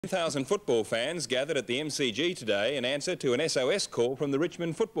2,000 football fans gathered at the MCG today in answer to an SOS call from the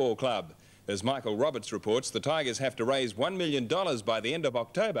Richmond Football Club. As Michael Roberts reports, the Tigers have to raise $1 million by the end of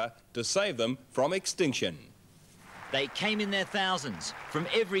October to save them from extinction. They came in their thousands from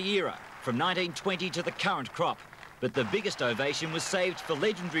every era, from 1920 to the current crop. But the biggest ovation was saved for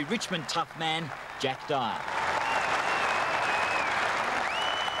legendary Richmond tough man, Jack Dyer.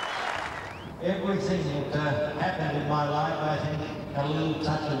 Everything that happened in my life, I think, had a little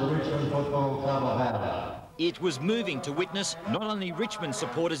touch of the Richmond Football Club about it. It was moving to witness not only Richmond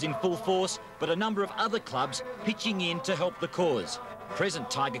supporters in full force, but a number of other clubs pitching in to help the cause. Present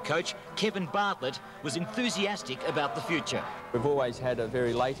Tiger coach Kevin Bartlett was enthusiastic about the future. We've always had a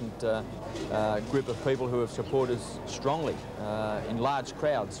very latent group of people who have supported us strongly in large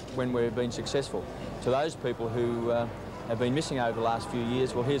crowds when we've been successful. To those people who have been missing over the last few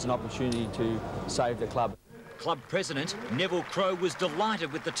years, well, here's an opportunity to save the club. Club president Neville Crowe was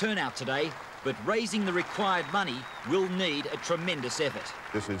delighted with the turnout today, but raising the required money will need a tremendous effort.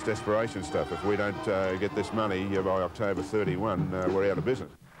 This is desperation stuff. If we don't get this money by October 31, we're out of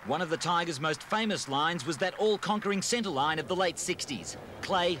business. One of the Tigers' most famous lines was that all-conquering centre line of the late 60s.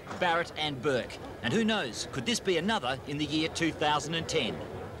 Clay, Barrett and Burke. And who knows, could this be another in the year 2010?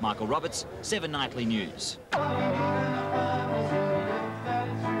 Michael Roberts, 7 Nightly News.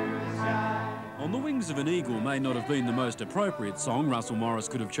 On the Wings of an Eagle may not have been the most appropriate song Russell Morris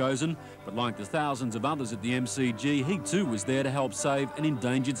could have chosen, but like the thousands of others at the MCG, he too was there to help save an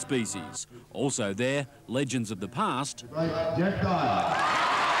endangered species. Also there, legends of the past Jack Dyer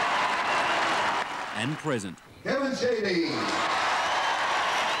and present. Kevin Shady.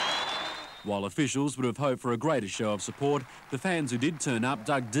 While officials would have hoped for a greater show of support, the fans who did turn up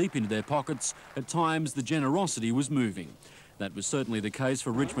dug deep into their pockets. At times, the generosity was moving. That was certainly the case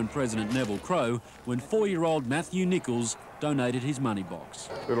for Richmond President Neville Crowe when 4-year-old Matthew Nichols donated his money box.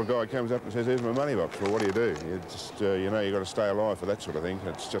 Little guy comes up and says, "Here's my money box." Well, what do? You just, you know, you've got to stay alive for that sort of thing.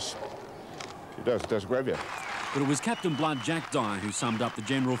 It's just, it does grab you. But it was Captain Blood Jack Dyer who summed up the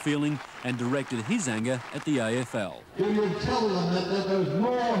general feeling and directed his anger at the AFL. Do you tell them that there was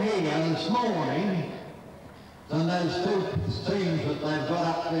more here this morning than those two teams that they've got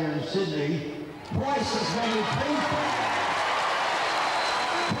up there in Sydney? Twice as many people.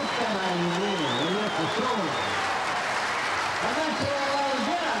 Put them over there, and that's the story. And that's all they'll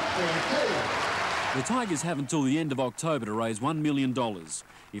get up there too. The Tigers have until the end of October to raise $1 million.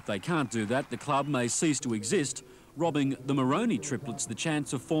 If they can't do that, the club may cease to exist, robbing the Moroney triplets the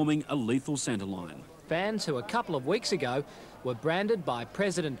chance of forming a lethal centre line. Fans who a couple of weeks ago were branded by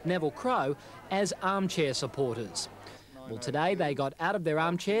President Neville Crowe as armchair supporters. Well, today they got out of their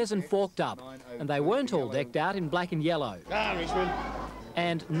armchairs and forked up, and they weren't all decked out in black and yellow.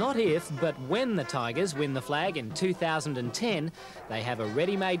 And not if, but when the Tigers win the flag in 2010, they have a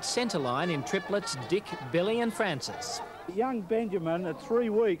ready-made centre line in triplets Dick, Billy and Francis. Young Benjamin at 3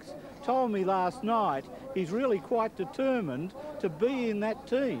 weeks told me last night he's really quite determined to be in that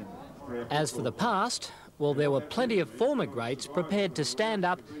team. As for the past, well, there were plenty of former greats prepared to stand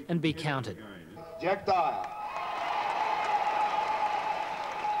up and be counted. Jack Dyer.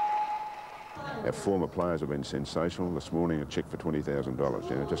 Our former players have been sensational. This morning, a cheque for $20,000.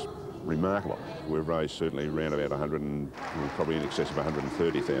 You know, just remarkable. We've raised certainly around about 100 and probably in excess of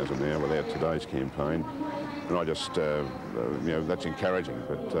 130,000 now without today's campaign. And I just, you know, that's encouraging.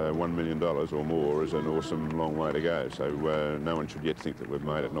 But $1 million or more is an awesome long way to go. So no one should yet think that we've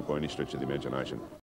made it, not by any stretch of the imagination.